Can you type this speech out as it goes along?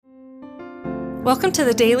Welcome to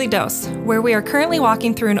the Daily Dose, where we are currently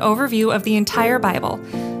walking through an overview of the entire Bible.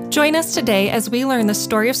 Join us today as we learn the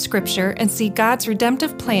story of Scripture and see God's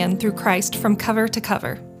redemptive plan through Christ from cover to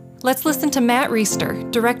cover. Let's listen to Matt Reisetter,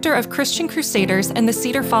 Director of Christian Crusaders and the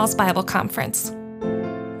Cedar Falls Bible Conference.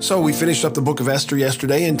 So we finished up the book of Esther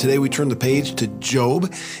yesterday, and today we turn the page to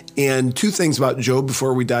Job. And two things about Job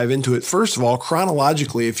before we dive into it. First of all,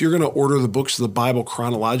 chronologically, if you're going to order the books of the Bible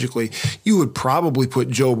chronologically, you would probably put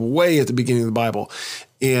Job way at the beginning of the Bible.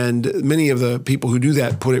 And many of the people who do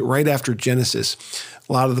that put it right after Genesis.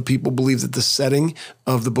 A lot of the people believe that the setting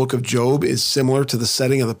of the book of Job is similar to the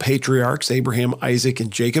setting of the patriarchs, Abraham, Isaac,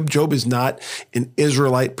 and Jacob. Job is not an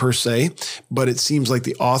Israelite per se, but it seems like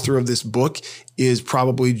the author of this book is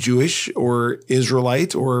probably Jewish or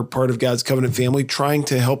Israelite or part of God's covenant family, trying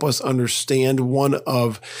to help us understand one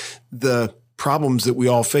of the problems that we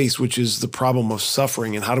all face, which is the problem of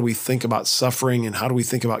suffering, and how do we think about suffering, and how do we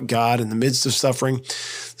think about God in the midst of suffering.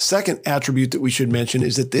 The second attribute that we should mention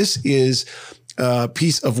is that this is a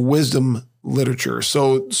piece of wisdom literature.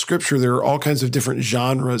 So Scripture, there are all kinds of different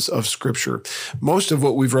genres of Scripture. Most of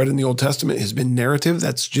what we've read in the Old Testament has been narrative.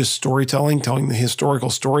 That's just storytelling, telling the historical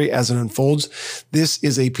story as it unfolds. This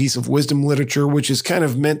is a piece of wisdom literature, which is kind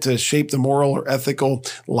of meant to shape the moral or ethical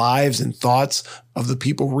lives and thoughts of the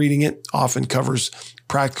people reading it. Often covers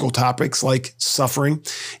practical topics like suffering.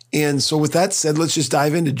 And so with that said, let's just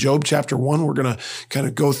dive into Job chapter 1. We're going to kind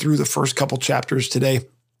of go through the first couple chapters today.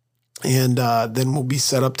 And then we'll be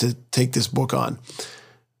set up to take this book on.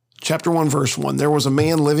 Chapter 1, verse 1, there was a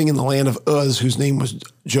man living in the land of Uz whose name was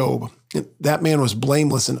Job. That man was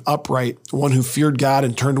blameless and upright, one who feared God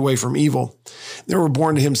and turned away from evil. There were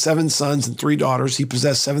born to him 7 sons and 3 daughters. He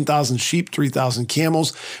possessed 7,000 sheep, 3,000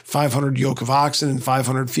 camels, 500 yoke of oxen, and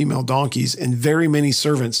 500 female donkeys, and very many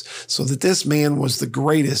servants, so that this man was the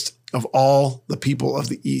greatest of all the people of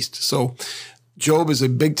the East. So Job is a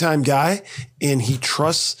big-time guy, and he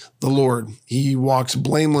trusts the Lord. He walks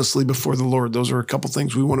blamelessly before the Lord. Those are a couple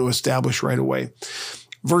things we want to establish right away.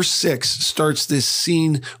 Verse 6 starts this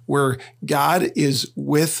scene where God is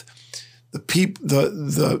with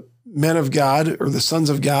the men of God, or the sons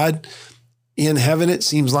of God in heaven, it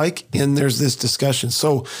seems like, and there's this discussion.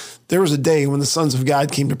 So there was a day when the sons of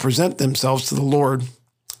God came to present themselves to the Lord,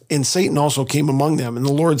 and Satan also came among them. And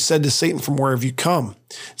the Lord said to Satan, "From where have you come?"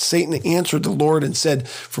 Satan answered the Lord and said,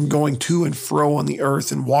 "From going to and fro on the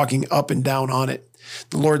earth and walking up and down on it."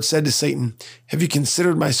 The Lord said to Satan, "Have you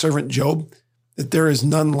considered my servant Job, that there is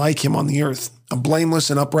none like him on the earth, a blameless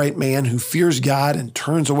and upright man who fears God and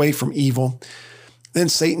turns away from evil?" Then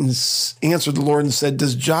Satan answered the Lord and said,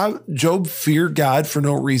 "Does Job fear God for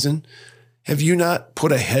no reason? Have you not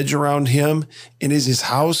put a hedge around him, and is his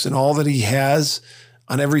house and all that he has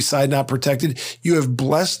on every side not protected? You have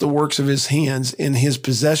blessed the works of his hands, and his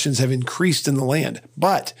possessions have increased in the land.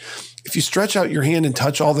 But if you stretch out your hand and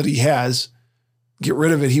touch all that he has, get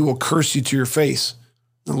rid of it, he will curse you to your face."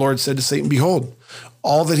 The Lord said to Satan, "Behold,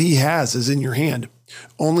 all that he has is in your hand.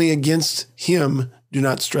 Only against him do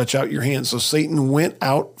not stretch out your hand." So Satan went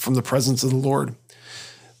out from the presence of the Lord.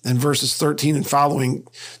 Then verses 13 and following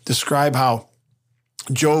describe how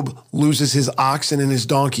Job loses his oxen and his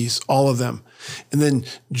donkeys, all of them. And then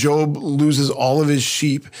Job loses all of his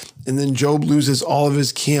sheep. And then Job loses all of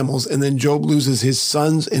his camels. And then Job loses his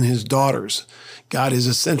sons and his daughters. God has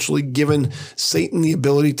essentially given Satan the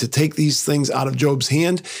ability to take these things out of Job's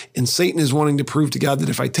hand. And Satan is wanting to prove to God that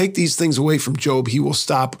if I take these things away from Job, he will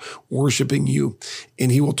stop worshiping you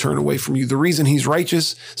and he will turn away from you. The reason he's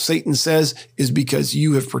righteous, Satan says, is because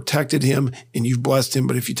you have protected him and you've blessed him.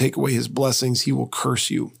 But if you take away his blessings, he will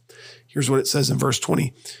curse you. Here's what it says in verse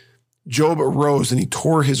 20. Job arose and he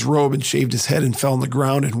tore his robe and shaved his head and fell on the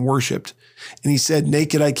ground and worshiped. And he said,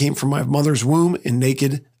 "Naked I came from my mother's womb, and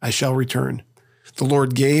naked I shall return. The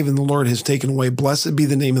Lord gave, and the Lord has taken away. Blessed be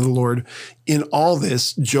the name of the Lord." In all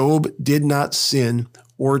this, Job did not sin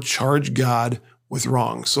or charge God with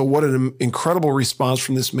wrong. So what an incredible response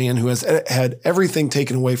from this man who has had everything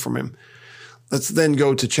taken away from him. Let's then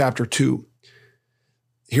go to chapter 2.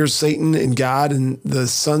 Here's Satan and God and the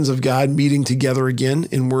sons of God meeting together again,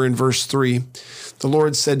 and we're in verse 3. The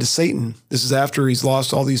Lord said to Satan, this is after he's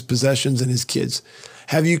lost all these possessions and his kids,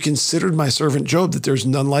 "Have you considered my servant Job, that there's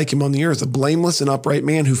none like him on the earth, a blameless and upright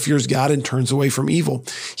man who fears God and turns away from evil?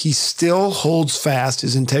 He still holds fast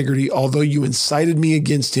his integrity, although you incited me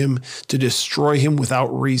against him to destroy him without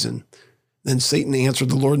reason." Then Satan answered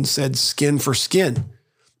the Lord and said, "Skin for skin.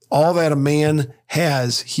 All that a man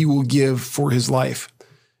has, he will give for his life.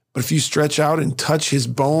 But if you stretch out and touch his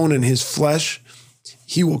bone and his flesh,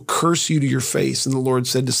 he will curse you to your face." And the Lord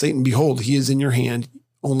said to Satan, "Behold, he is in your hand.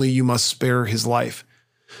 Only you must spare his life."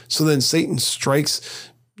 So then Satan strikes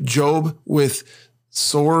Job with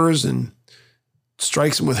sores and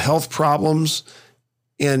strikes him with health problems.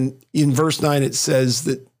 And in verse 9, it says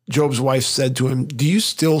that Job's wife said to him, "Do you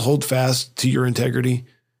still hold fast to your integrity?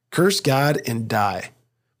 Curse God and die."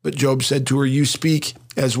 But Job said to her, "You speak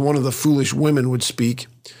as one of the foolish women would speak.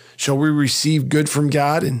 Shall we receive good from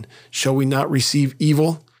God, and shall we not receive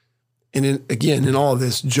evil?" And in all of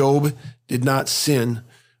this, Job did not sin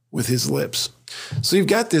with his lips. So you've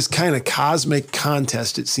got this kind of cosmic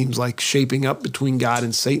contest, it seems like, shaping up between God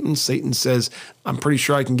and Satan. Satan says, "I'm pretty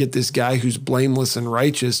sure I can get this guy who's blameless and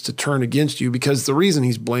righteous to turn against you," because the reason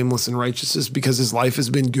he's blameless and righteous is because his life has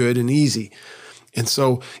been good and easy. And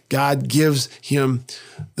so God gives him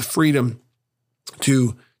the freedom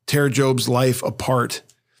to tear Job's life apart.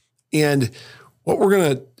 And what we're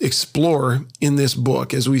going to explore in this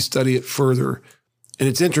book as we study it further, and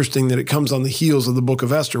it's interesting that it comes on the heels of the book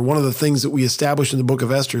of Esther. One of the things that we establish in the book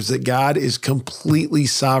of Esther is that God is completely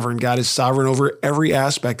sovereign. God is sovereign over every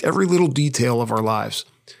aspect, every little detail of our lives.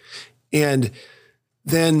 And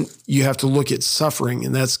then you have to look at suffering,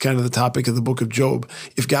 and that's kind of the topic of the book of Job.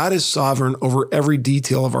 If God is sovereign over every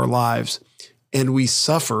detail of our lives and we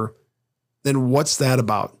suffer, then what's that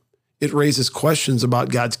about? It raises questions about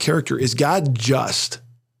God's character. Is God just?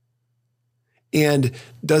 And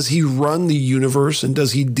does he run the universe, and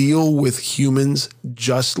does he deal with humans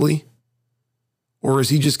justly? Or is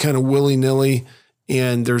he just kind of willy-nilly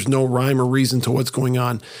and there's no rhyme or reason to what's going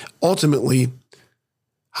on? Ultimately,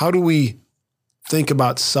 how do we think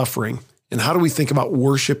about suffering, and how do we think about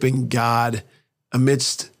worshiping God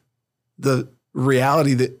amidst the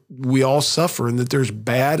reality that we all suffer, and that there's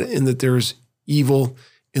bad and that there's evil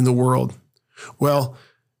in the world? Well,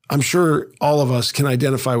 I'm sure all of us can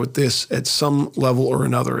identify with this at some level or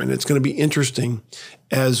another, and it's going to be interesting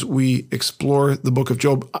as we explore the book of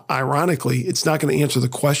Job. Ironically, it's not going to answer the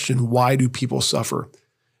question, why do people suffer?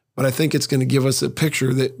 But I think it's going to give us a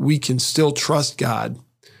picture that we can still trust God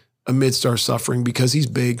amidst our suffering, because he's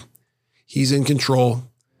big, he's in control,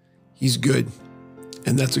 he's good,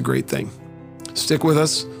 and that's a great thing. Stick with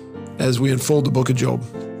us as we unfold the book of Job.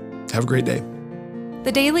 Have a great day.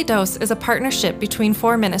 The Daily Dose is a partnership between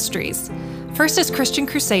 4 ministries. First is Christian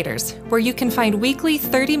Crusaders, where you can find weekly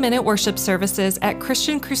 30-minute worship services at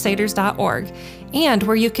christiancrusaders.org, and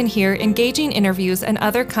where you can hear engaging interviews and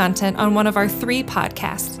other content on one of our 3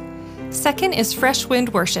 podcasts. Second is Fresh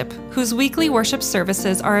Wind Worship, whose weekly worship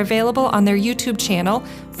services are available on their YouTube channel,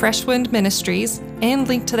 Fresh Wind Ministries, and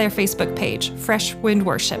linked to their Facebook page, Fresh Wind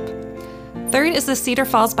Worship. Third is the Cedar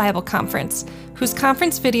Falls Bible Conference, whose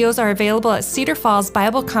conference videos are available at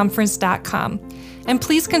cedarfallsbibleconference.com. And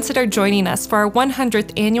please consider joining us for our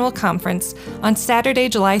 100th annual conference on Saturday,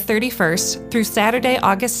 July 31st through Saturday,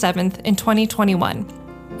 August 7th in 2021.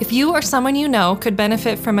 If you or someone you know could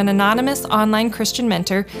benefit from an anonymous online Christian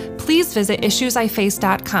mentor, please visit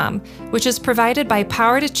issuesiface.com, which is provided by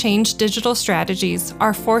Power to Change Digital Strategies,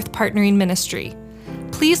 our 4th partnering ministry.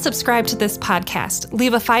 Please subscribe to this podcast,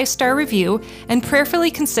 leave a 5-star review, and prayerfully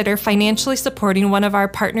consider financially supporting one of our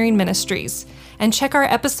partnering ministries. And check our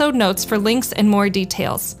episode notes for links and more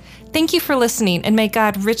details. Thank you for listening, and may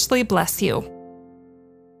God richly bless you.